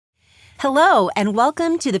Hello, and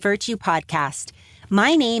welcome to the Virtue Podcast.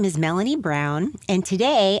 My name is Melanie Brown, and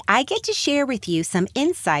today I get to share with you some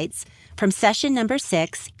insights from session number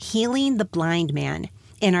 6, Healing the Blind Man,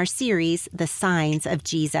 in our series, The Signs of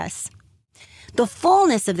Jesus. The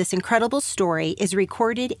fullness of this incredible story is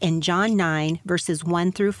recorded in John 9, verses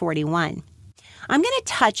 1 through 41. I'm going to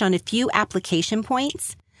touch on a few application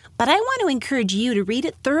points, but I want to encourage you to read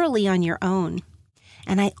it thoroughly on your own.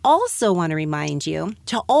 And I also want to remind you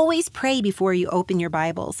to always pray before you open your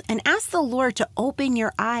Bibles and ask the Lord to open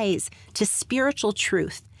your eyes to spiritual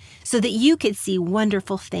truth so that you could see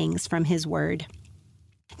wonderful things from His Word.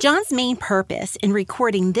 John's main purpose in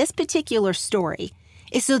recording this particular story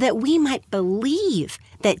is so that we might believe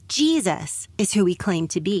that Jesus is who He claimed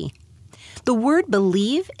to be. The word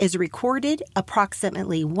believe is recorded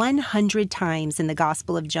approximately 100 times in the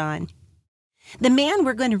Gospel of John. The man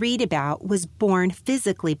we're going to read about was born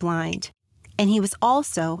physically blind, and he was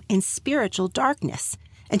also in spiritual darkness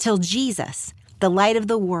until Jesus, the light of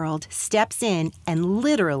the world, steps in and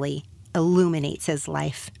literally illuminates his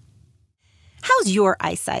life. How's your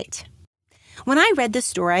eyesight? When I read this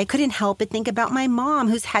story, I couldn't help but think about my mom,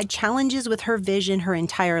 who's had challenges with her vision her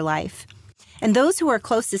entire life. And those who are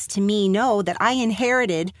closest to me know that I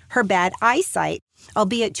inherited her bad eyesight,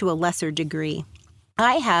 albeit to a lesser degree.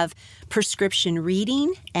 I have prescription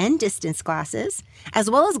reading and distance glasses, as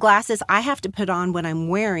well as glasses I have to put on when I'm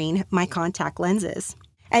wearing my contact lenses.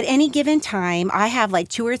 At any given time, I have like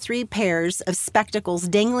 2 or 3 pairs of spectacles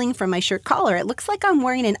dangling from my shirt collar. It looks like I'm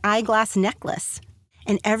wearing an eyeglass necklace.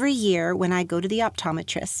 And every year when I go to the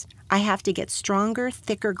optometrist, I have to get stronger,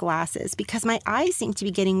 thicker glasses because my eyes seem to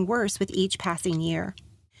be getting worse with each passing year.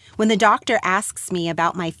 When the doctor asks me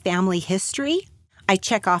about my family history, I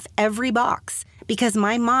check off every box because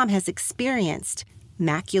my mom has experienced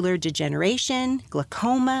macular degeneration,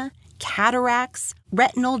 glaucoma, cataracts,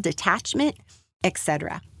 retinal detachment,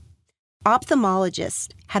 etc. Ophthalmologists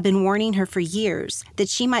have been warning her for years that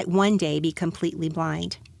she might one day be completely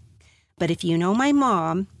blind. But if you know my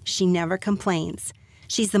mom, she never complains.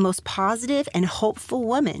 She's the most positive and hopeful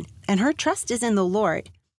woman, and her trust is in the Lord.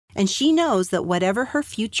 And she knows that whatever her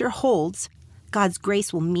future holds, God's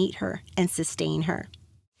grace will meet her and sustain her.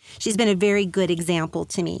 She's been a very good example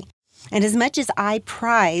to me. And as much as I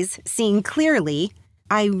prize seeing clearly,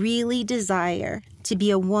 I really desire to be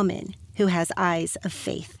a woman who has eyes of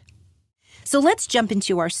faith. So let's jump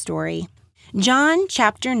into our story. John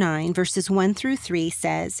chapter 9, verses 1 through 3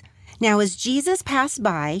 says, "Now as Jesus passed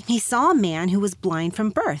by, he saw a man who was blind from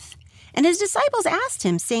birth. And his disciples asked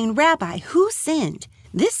him, saying, 'Rabbi, who sinned,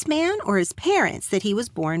 this man or his parents, that he was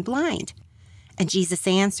born blind?' And Jesus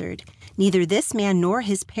answered, 'Neither this man nor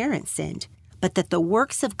his parents sinned, but that the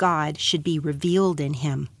works of God should be revealed in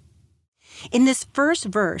him.'" In this first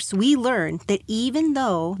verse, we learn that even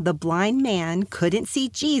though the blind man couldn't see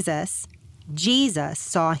Jesus, Jesus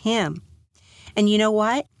saw him. And you know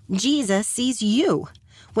what? Jesus sees you.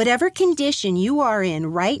 Whatever condition you are in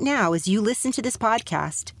right now as you listen to this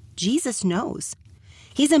podcast, Jesus knows.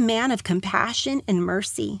 He's a man of compassion and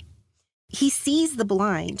mercy. He sees the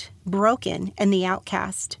blind, broken, and the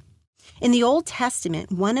outcast. In the Old Testament,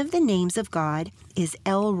 one of the names of God is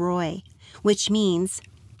El Roi, which means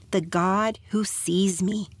the God who sees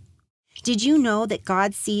me. Did you know that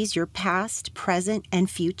God sees your past, present, and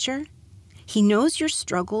future? He knows your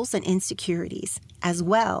struggles and insecurities, as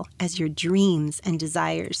well as your dreams and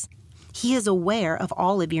desires. He is aware of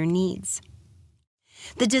all of your needs.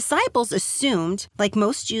 The disciples assumed, like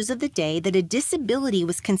most Jews of the day, that a disability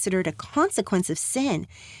was considered a consequence of sin.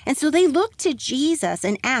 And so they looked to Jesus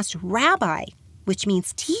and asked, "Rabbi," which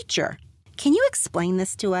means teacher, "can you explain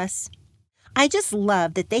this to us?" I just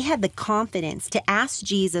love that they had the confidence to ask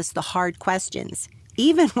Jesus the hard questions,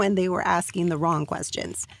 even when they were asking the wrong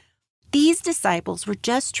questions. These disciples were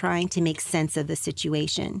just trying to make sense of the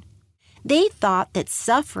situation. They thought that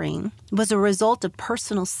suffering was a result of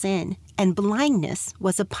personal sin and blindness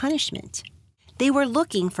was a punishment. They were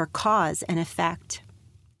looking for cause and effect.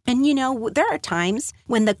 And you know, there are times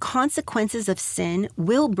when the consequences of sin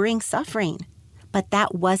will bring suffering, but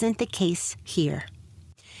that wasn't the case here.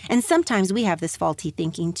 And sometimes we have this faulty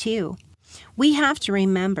thinking too. We have to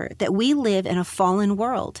remember that we live in a fallen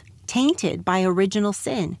world, tainted by original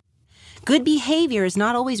sin. Good behavior is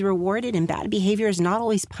not always rewarded and bad behavior is not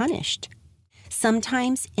always punished.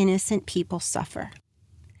 Sometimes innocent people suffer.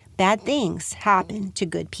 Bad things happen to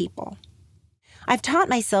good people. I've taught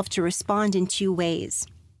myself to respond in 2 ways.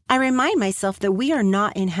 I remind myself that we are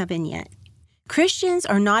not in heaven yet. Christians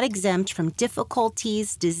are not exempt from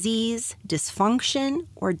difficulties, disease, dysfunction,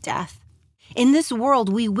 or death. In this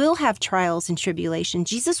world, we will have trials and tribulation.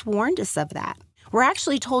 Jesus warned us of that. We're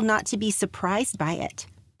actually told not to be surprised by it.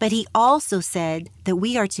 But he also said that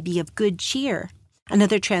we are to be of good cheer.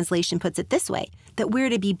 Another translation puts it this way, that we're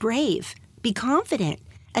to be brave, be confident,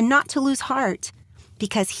 and not to lose heart,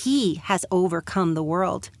 because he has overcome the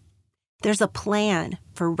world. There's a plan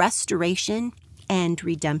for restoration and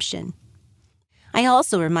redemption. I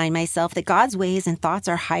also remind myself that God's ways and thoughts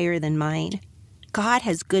are higher than mine. God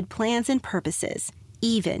has good plans and purposes,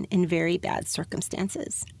 even in very bad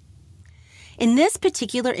circumstances. In this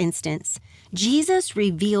particular instance, Jesus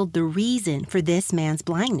revealed the reason for this man's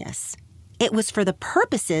blindness. It was for the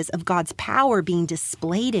purposes of God's power being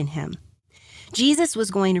displayed in him. Jesus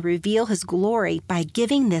was going to reveal his glory by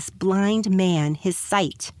giving this blind man his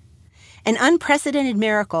sight. An unprecedented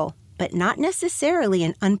miracle, but not necessarily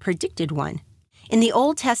an unpredicted one. In the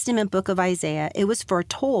Old Testament book of Isaiah, it was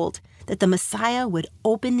foretold that the Messiah would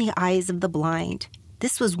open the eyes of the blind.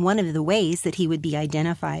 This was one of the ways that he would be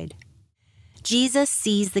identified. Jesus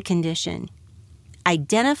sees the condition,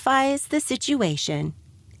 identifies the situation,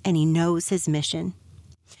 and he knows his mission.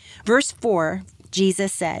 Verse 4,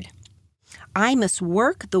 Jesus said, "I must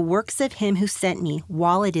work the works of him who sent me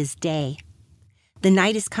while it is day. The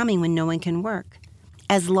night is coming when no one can work.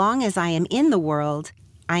 As long as I am in the world,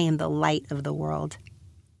 I am the light of the world."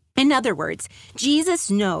 In other words,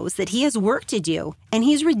 Jesus knows that he has work to do, and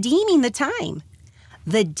he's redeeming the time.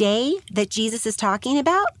 The day that Jesus is talking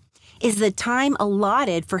about is the time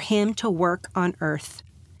allotted for him to work on earth.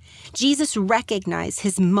 Jesus recognized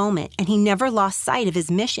his moment, and he never lost sight of his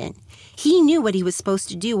mission. He knew what he was supposed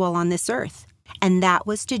to do while on this earth, and that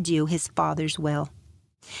was to do his Father's will.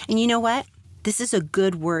 And you know what? This is a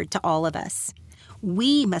good word to all of us.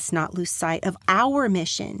 We must not lose sight of our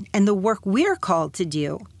mission and the work we're called to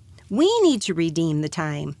do. We need to redeem the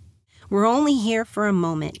time. We're only here for a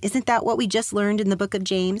moment. Isn't that what we just learned in the book of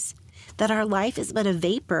James? That our life is but a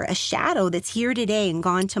vapor, a shadow that's here today and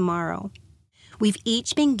gone tomorrow. We've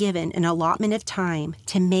each been given an allotment of time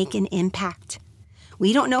to make an impact.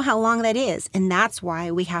 We don't know how long that is, and that's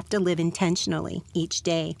why we have to live intentionally each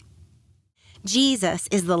day. Jesus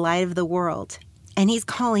is the light of the world, and he's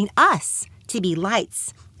calling us to be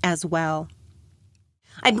lights as well.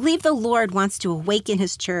 I believe the Lord wants to awaken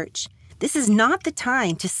his church. This is not the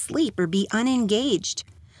time to sleep or be unengaged.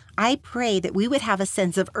 I pray that we would have a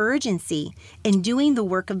sense of urgency in doing the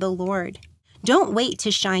work of the Lord. Don't wait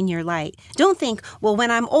to shine your light. Don't think, well,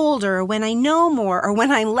 when I'm older, or when I know more, or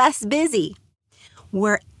when I'm less busy.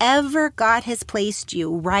 Wherever God has placed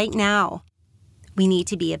you right now, we need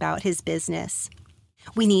to be about his business.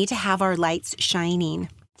 We need to have our lights shining.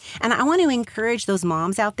 And I want to encourage those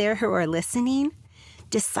moms out there who are listening.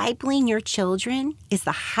 Discipling your children is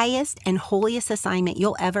the highest and holiest assignment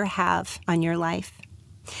you'll ever have on your life.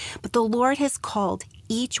 But the Lord has called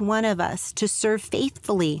each one of us to serve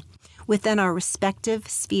faithfully within our respective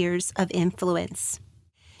spheres of influence.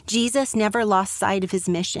 Jesus never lost sight of his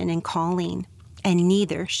mission and calling, and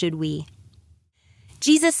neither should we.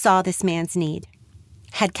 Jesus saw this man's need,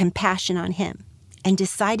 had compassion on him, and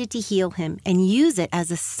decided to heal him and use it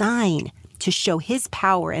as a sign to show his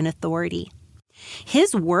power and authority.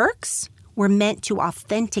 His works were meant to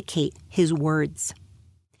authenticate his words.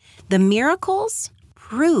 The miracles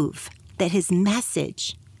prove that his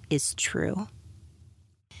message is true.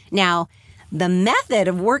 Now, the method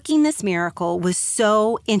of working this miracle was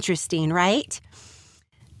so interesting, right?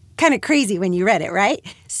 Kind of crazy when you read it, right?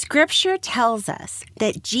 Scripture tells us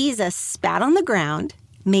that Jesus spat on the ground,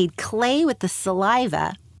 made clay with the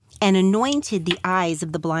saliva, and anointed the eyes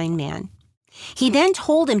of the blind man. He then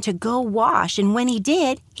told him to go wash, and when he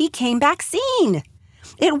did, he came back seeing.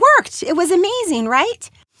 It worked. It was amazing, right?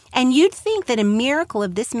 And you'd think that a miracle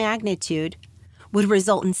of this magnitude would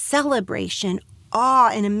result in celebration, awe,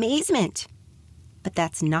 and amazement. But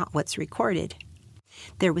that's not what's recorded.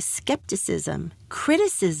 There was skepticism,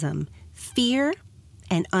 criticism, fear,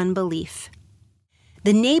 and unbelief.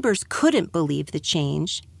 The neighbors couldn't believe the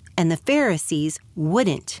change, and the Pharisees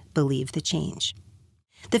wouldn't believe the change.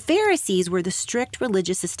 The Pharisees were the strict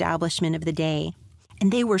religious establishment of the day,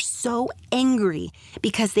 and they were so angry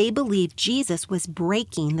because they believed Jesus was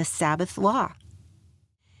breaking the Sabbath law.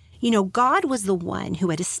 You know, God was the one who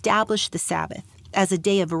had established the Sabbath as a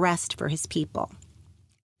day of rest for his people.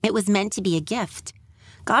 It was meant to be a gift.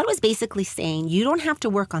 God was basically saying, you don't have to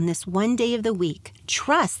work on this one day of the week.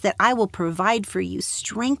 Trust that I will provide for you,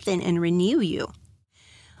 strengthen and renew you.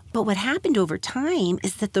 But what happened over time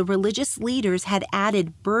is that the religious leaders had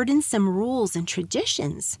added burdensome rules and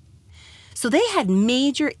traditions. So they had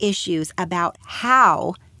major issues about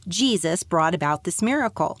how Jesus brought about this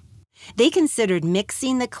miracle. They considered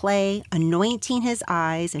mixing the clay, anointing his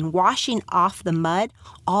eyes, and washing off the mud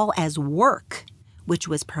all as work which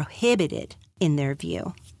was prohibited in their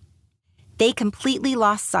view. They completely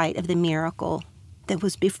lost sight of the miracle that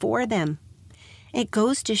was before them. It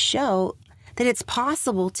goes to show that it's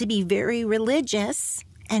possible to be very religious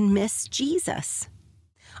and miss Jesus.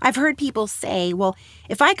 I've heard people say, well,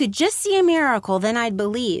 if I could just see a miracle, then I'd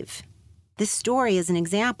believe. This story is an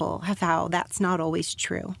example of how that's not always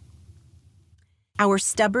true. Our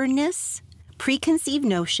stubbornness, preconceived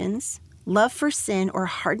notions, love for sin, or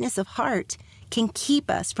hardness of heart can keep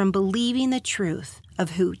us from believing the truth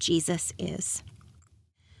of who Jesus is.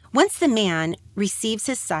 Once the man receives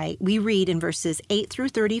his sight, we read in verses 8 through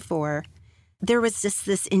 34, there was just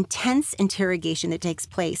this intense interrogation that takes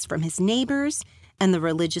place from his neighbors and the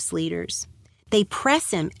religious leaders. They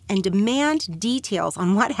press him and demand details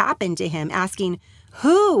on what happened to him, asking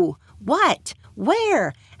who, what,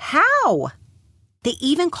 where, how. They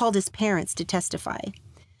even called his parents to testify.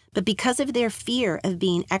 But because of their fear of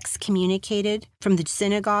being excommunicated from the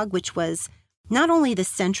synagogue, which was not only the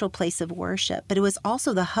central place of worship, but it was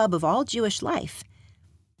also the hub of all Jewish life,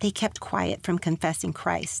 they kept quiet from confessing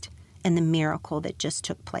Christ and the miracle that just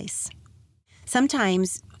took place.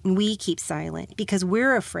 Sometimes we keep silent because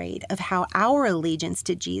we're afraid of how our allegiance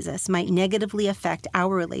to Jesus might negatively affect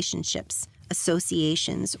our relationships,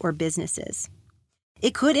 associations, or businesses.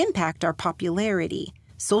 It could impact our popularity,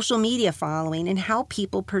 social media following, and how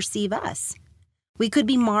people perceive us. We could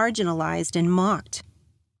be marginalized and mocked.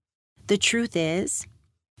 The truth is,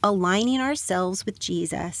 aligning ourselves with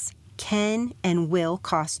Jesus can and will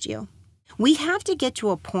cost you. We have to get to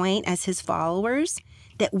a point as his followers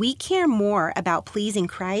that we care more about pleasing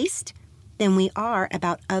Christ than we are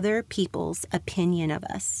about other people's opinion of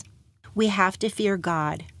us. We have to fear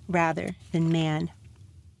God rather than man.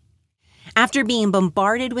 After being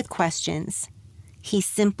bombarded with questions, he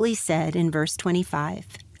simply said in verse 25,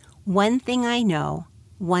 "One thing I know,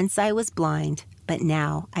 once I was blind, but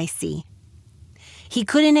now I see." He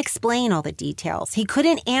couldn't explain all the details. He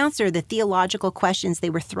couldn't answer the theological questions they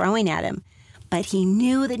were throwing at him, but he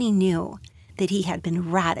knew that he had been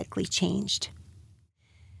radically changed.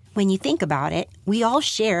 When you think about it, we all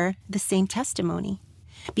share the same testimony.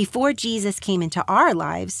 Before Jesus came into our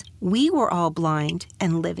lives, we were all blind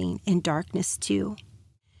and living in darkness too.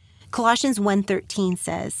 Colossians 1:13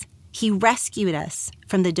 says, "He rescued us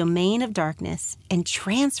from the domain of darkness and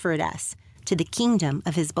transferred us to the kingdom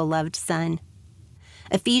of his beloved Son."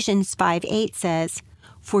 Ephesians 5:8 says,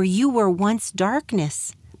 "For you were once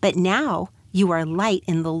darkness, but now you are light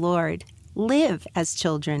in the Lord. Live as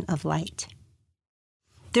children of light."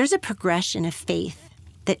 There's a progression of faith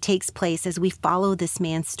that takes place as we follow this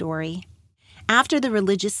man's story. After the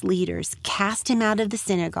religious leaders cast him out of the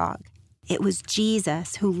synagogue, it was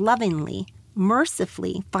Jesus who lovingly,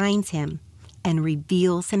 mercifully finds him and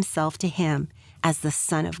reveals himself to him as the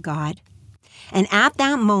Son of God. And at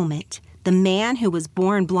that moment, the man who was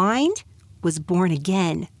born blind was born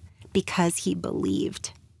again because he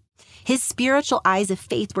believed. His spiritual eyes of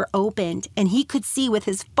faith were opened, and he could see with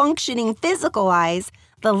his functioning physical eyes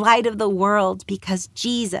the light of the world because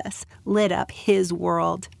Jesus lit up his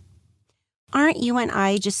world. Aren't you and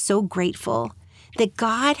I just so grateful that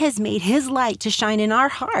God has made his light to shine in our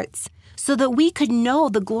hearts so that we could know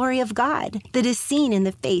the glory of God that is seen in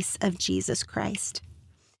the face of Jesus Christ?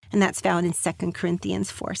 And that's found in 2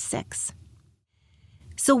 Corinthians 4:6.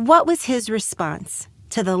 So what was his response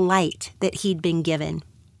to the light that he'd been given?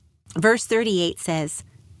 Verse 38 says,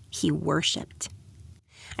 he worshiped.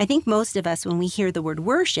 I think most of us, when we hear the word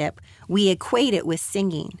worship, we equate it with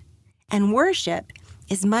singing. And worship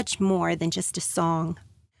is much more than just a song.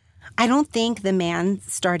 I don't think the man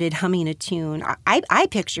started humming a tune. I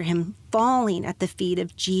picture him falling at the feet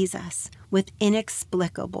of Jesus with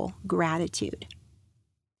inexplicable gratitude.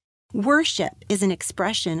 Worship is an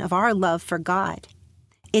expression of our love for God.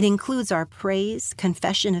 It includes our praise,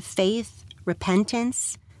 confession of faith,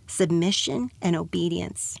 repentance, submission, and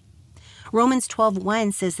obedience. Romans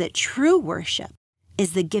 12:1 says that true worship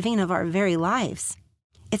is the giving of our very lives.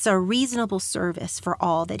 It's our reasonable service for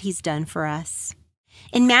all that he's done for us.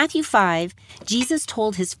 In Matthew 5, Jesus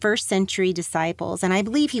told his first-century disciples, and I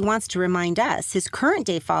believe he wants to remind us, his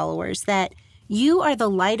current-day followers, that you are the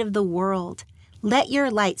light of the world. Let your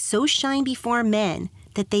light so shine before men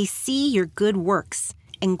that they see your good works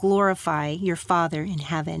and glorify your Father in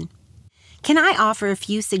heaven. Can I offer a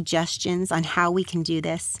few suggestions on how we can do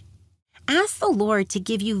this? Ask the Lord to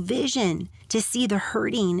give you vision to see the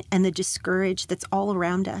hurting and the discouraged that's all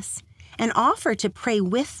around us, and offer to pray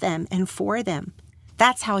with them and for them.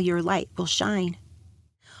 That's how your light will shine.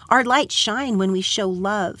 Our lights shine when we show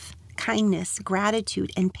love, kindness,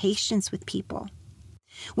 gratitude, and patience with people.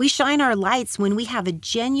 We shine our lights when we have a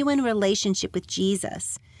genuine relationship with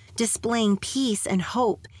Jesus, displaying peace and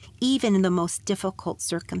hope even in the most difficult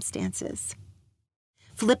circumstances.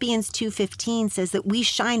 Philippians 2:15 says that we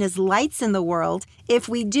shine as lights in the world if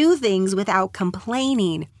we do things without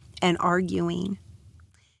complaining and arguing.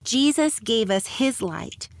 Jesus gave us his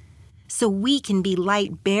light so we can be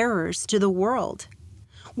light bearers to the world.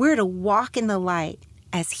 We're to walk in the light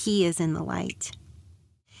as he is in the light.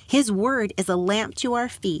 His word is a lamp to our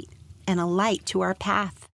feet and a light to our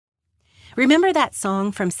path. Remember that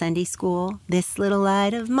song from Sunday school, "This little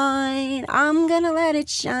light of mine, I'm gonna let it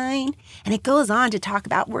shine." And it goes on to talk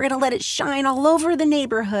about we're gonna let it shine all over the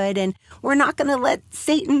neighborhood and we're not gonna let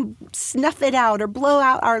Satan snuff it out or blow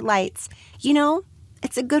out our lights. You know,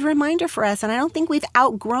 it's a good reminder for us, and I don't think we've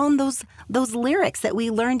outgrown those lyrics that we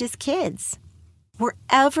learned as kids.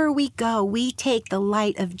 Wherever we go, we take the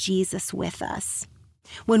light of Jesus with us.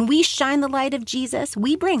 When we shine the light of Jesus,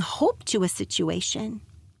 we bring hope to a situation.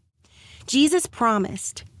 Jesus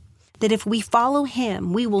promised that if we follow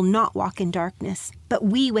him, we will not walk in darkness, but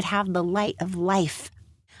we would have the light of life.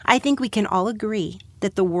 I think we can all agree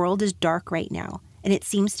that the world is dark right now, and it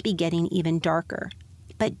seems to be getting even darker.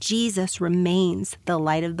 But Jesus remains the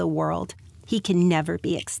light of the world. He can never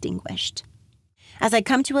be extinguished. As I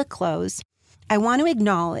come to a close, I want to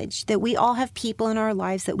acknowledge that we all have people in our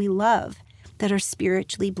lives that we love that are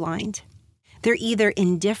spiritually blind. They're either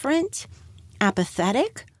indifferent,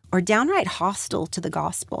 apathetic, or downright hostile to the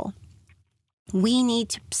gospel. We need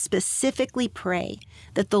to specifically pray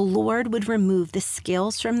that the Lord would remove the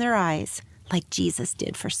scales from their eyes like Jesus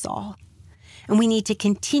did for Saul. And we need to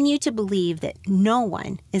continue to believe that no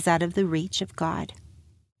one is out of the reach of God.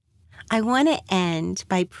 I want to end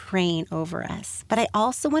by praying over us, but I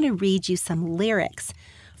also want to read you some lyrics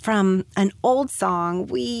from an old song.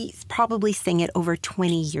 We probably sang it over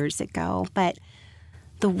 20 years ago, but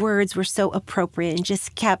the words were so appropriate and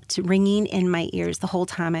just kept ringing in my ears the whole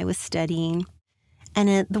time I was studying.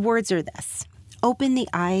 And the words are this: "Open the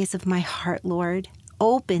eyes of my heart, Lord.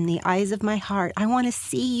 Open the eyes of my heart. I want to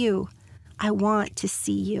see you. I want to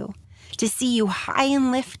see you high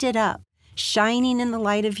and lifted up, shining in the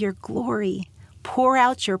light of your glory. Pour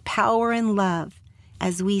out your power and love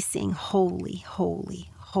as we sing, holy,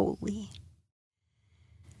 holy, holy."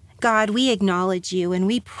 God, we acknowledge you and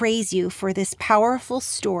we praise you for this powerful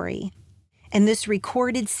story and this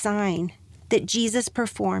recorded sign that Jesus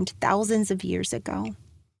performed thousands of years ago.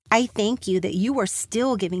 I thank you that you are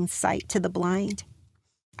still giving sight to the blind.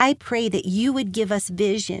 I pray that you would give us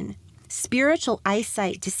vision, spiritual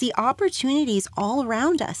eyesight to see opportunities all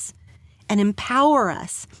around us and empower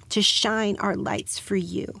us to shine our lights for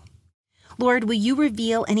you. Lord, will you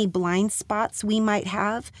reveal any blind spots we might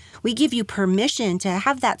have? We give you permission to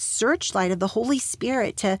have that searchlight of the Holy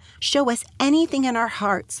Spirit to show us anything in our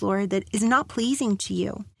hearts, Lord, that is not pleasing to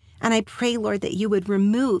you. And I pray, Lord, that you would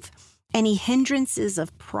remove any hindrances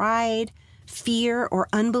of pride, fear, or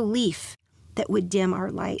unbelief that would dim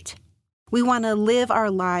our light. We want to live our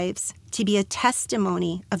lives to be a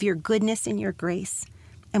testimony of your goodness and your grace,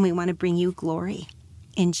 and we want to bring you glory.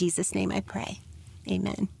 In Jesus' name I pray.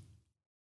 Amen.